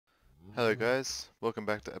Hello guys, welcome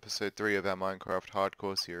back to episode 3 of our Minecraft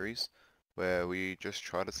Hardcore series, where we just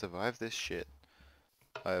try to survive this shit.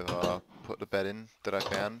 I've put the bed in that I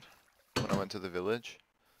found when I went to the village.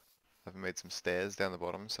 I've made some stairs down the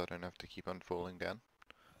bottom so I don't have to keep on falling down.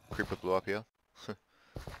 Creeper blew up here.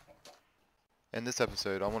 In this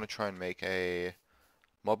episode I want to try and make a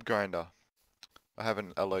mob grinder. I have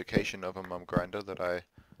a location of a mob grinder that I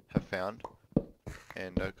have found,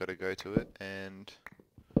 and I've got to go to it and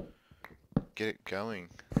get it going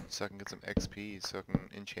so I can get some XP so I can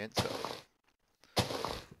enchant stuff.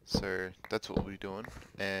 So that's what we'll be doing,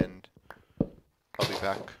 and I'll be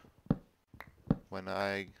back when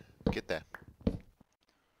I get there.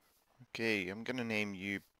 Okay, I'm gonna name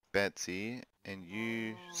you Betsy and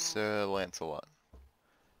you Sir Lancelot.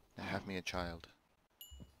 Now have me a child.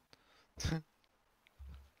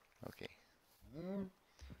 Okay.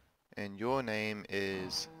 And your name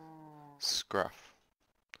is Scruff.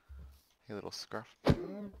 Hey little Scruff.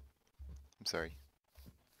 I'm sorry.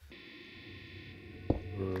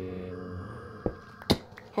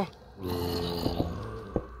 Oh.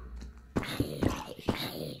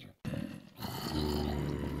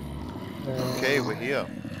 Okay, we're here.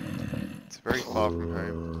 It's very far from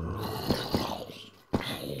home,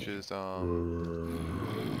 which is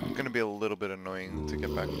gonna be a little bit annoying to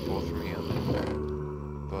get back and forth from here,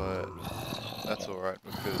 but that's alright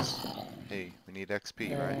because, hey, we need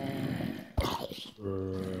XP, right?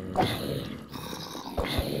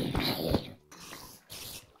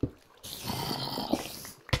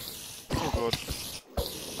 Oh god.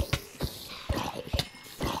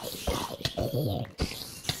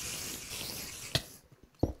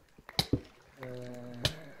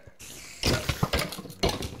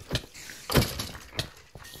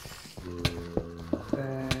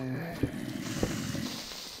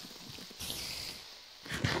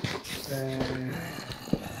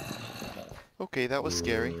 Okay, that was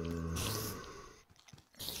scary.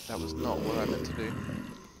 That was not what I meant to do.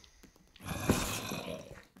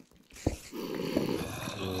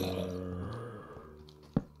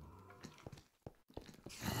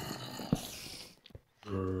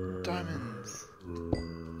 Diamonds!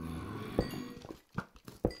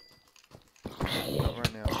 Not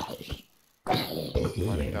right now.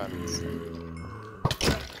 Mining diamonds.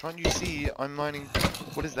 Can't you see I'm mining...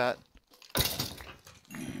 What is that?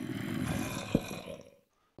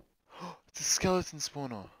 It's a skeleton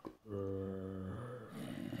spawner!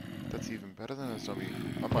 That's even better than a zombie.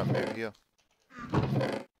 I might move here. Oh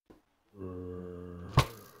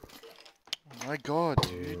my god,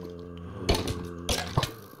 dude.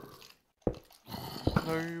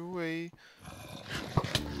 No way.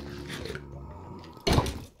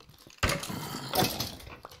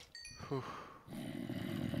 Whew.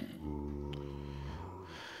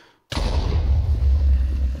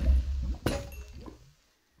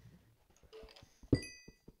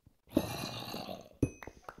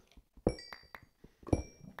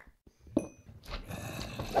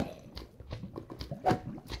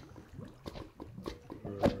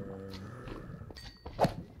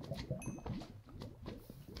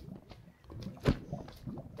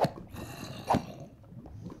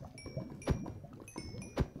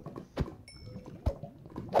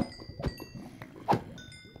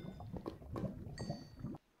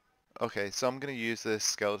 Okay, so I'm going to use this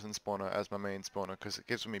skeleton spawner as my main spawner because it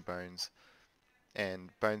gives me bones, and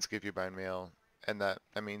bones give you bone meal, and that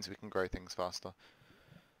means we can grow things faster.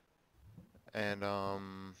 And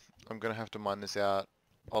I'm going to have to mine this out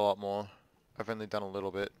a lot more. I've only done a little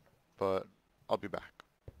bit, but I'll be back.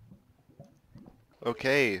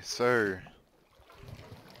 Okay, so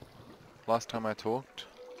last time I talked,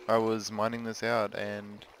 I was mining this out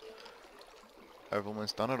and I've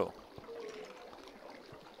almost done it all.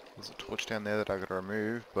 There's a torch down there that I gotta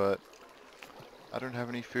remove, but I don't have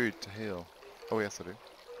any food to heal. Oh yes I do.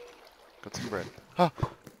 Got some bread. Ah!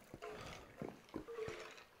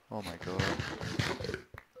 Oh my god.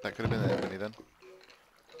 That could have been the enemy then.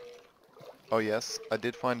 Oh yes, I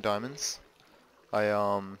did find diamonds. I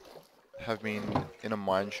have been in a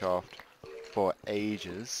mine shaft for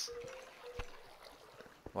ages.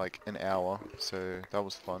 Like an hour, so that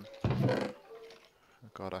was fun. Oh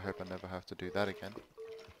god, I hope I never have to do that again.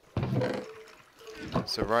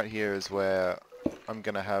 So right here is where I'm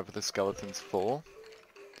gonna have the skeletons fall.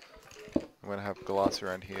 I'm gonna have glass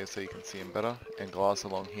around here so you can see them better, and glass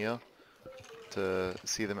along here to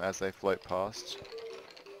see them as they float past.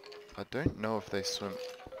 I don't know if they swim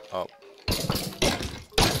up.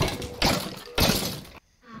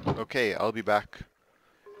 Okay, I'll be back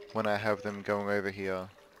when I have them going over here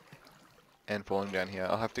and falling down here.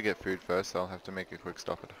 I'll have to get food first, so I'll have to make a quick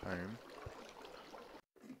stop at home.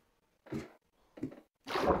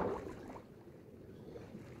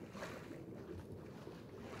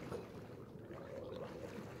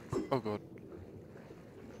 Oh god.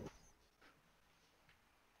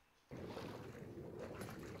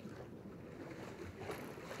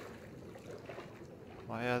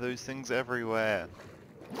 Why are those things everywhere?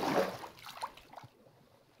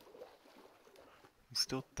 He's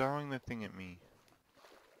still throwing the thing at me.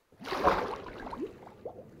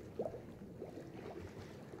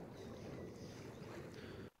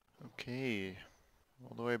 Okay.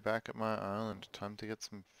 All the way back at my island. Time to get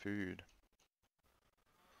some food.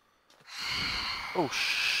 Oh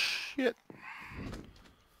shit!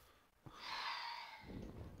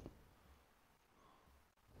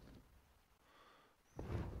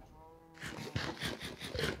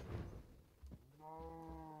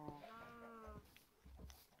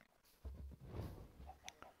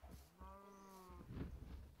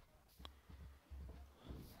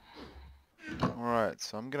 Alright,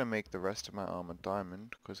 so I'm gonna make the rest of my armor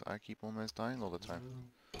diamond, because I keep almost dying all the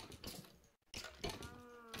time.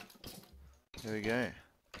 There we go.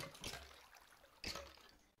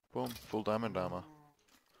 Boom, full diamond armor.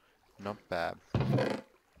 Not bad.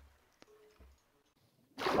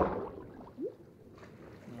 Alright,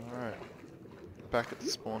 back at the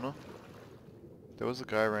spawner. There was a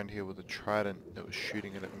guy around here with a trident that was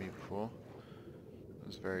shooting it at me before. It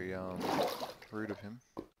was very rude of him.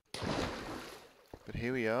 But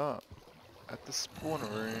here we are, at the spawner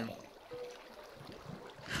room.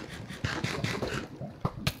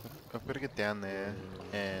 I've got to get down there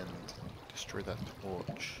and destroy that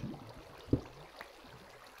torch.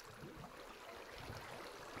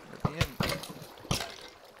 At the end.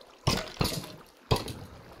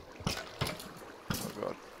 Oh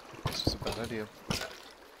god, this is a bad idea.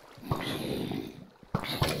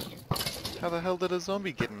 How the hell did a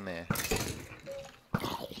zombie get in there?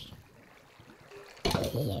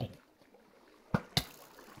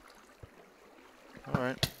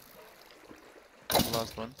 Alright.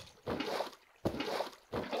 Last one.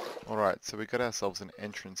 Alright, so we got ourselves an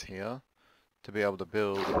entrance here to be able to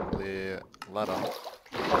build the ladder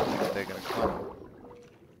that they're going to climb up.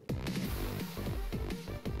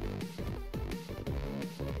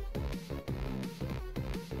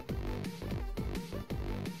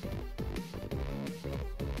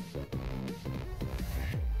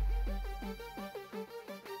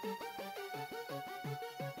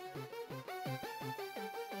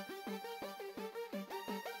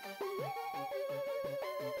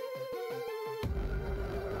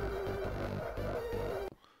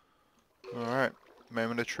 Alright,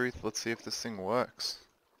 moment of truth, let's see if this thing works.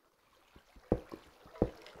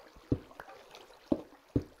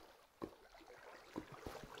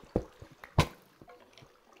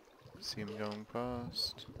 See him going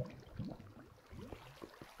past.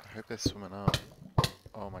 I hope they're swimming up.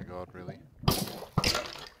 Oh my god, really?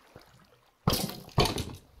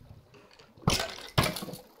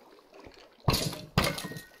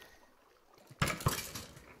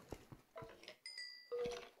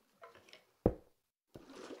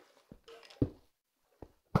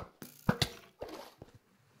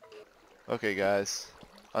 Okay guys,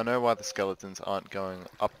 I know why the skeletons aren't going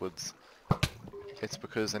upwards. It's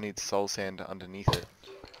because I need soul sand underneath it.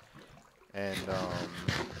 And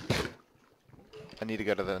I need to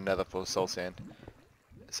go to the nether for soul sand.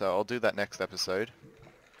 So I'll do that next episode.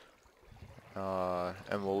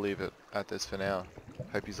 And we'll leave it at this for now.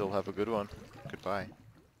 Hope you all have a good one. Goodbye.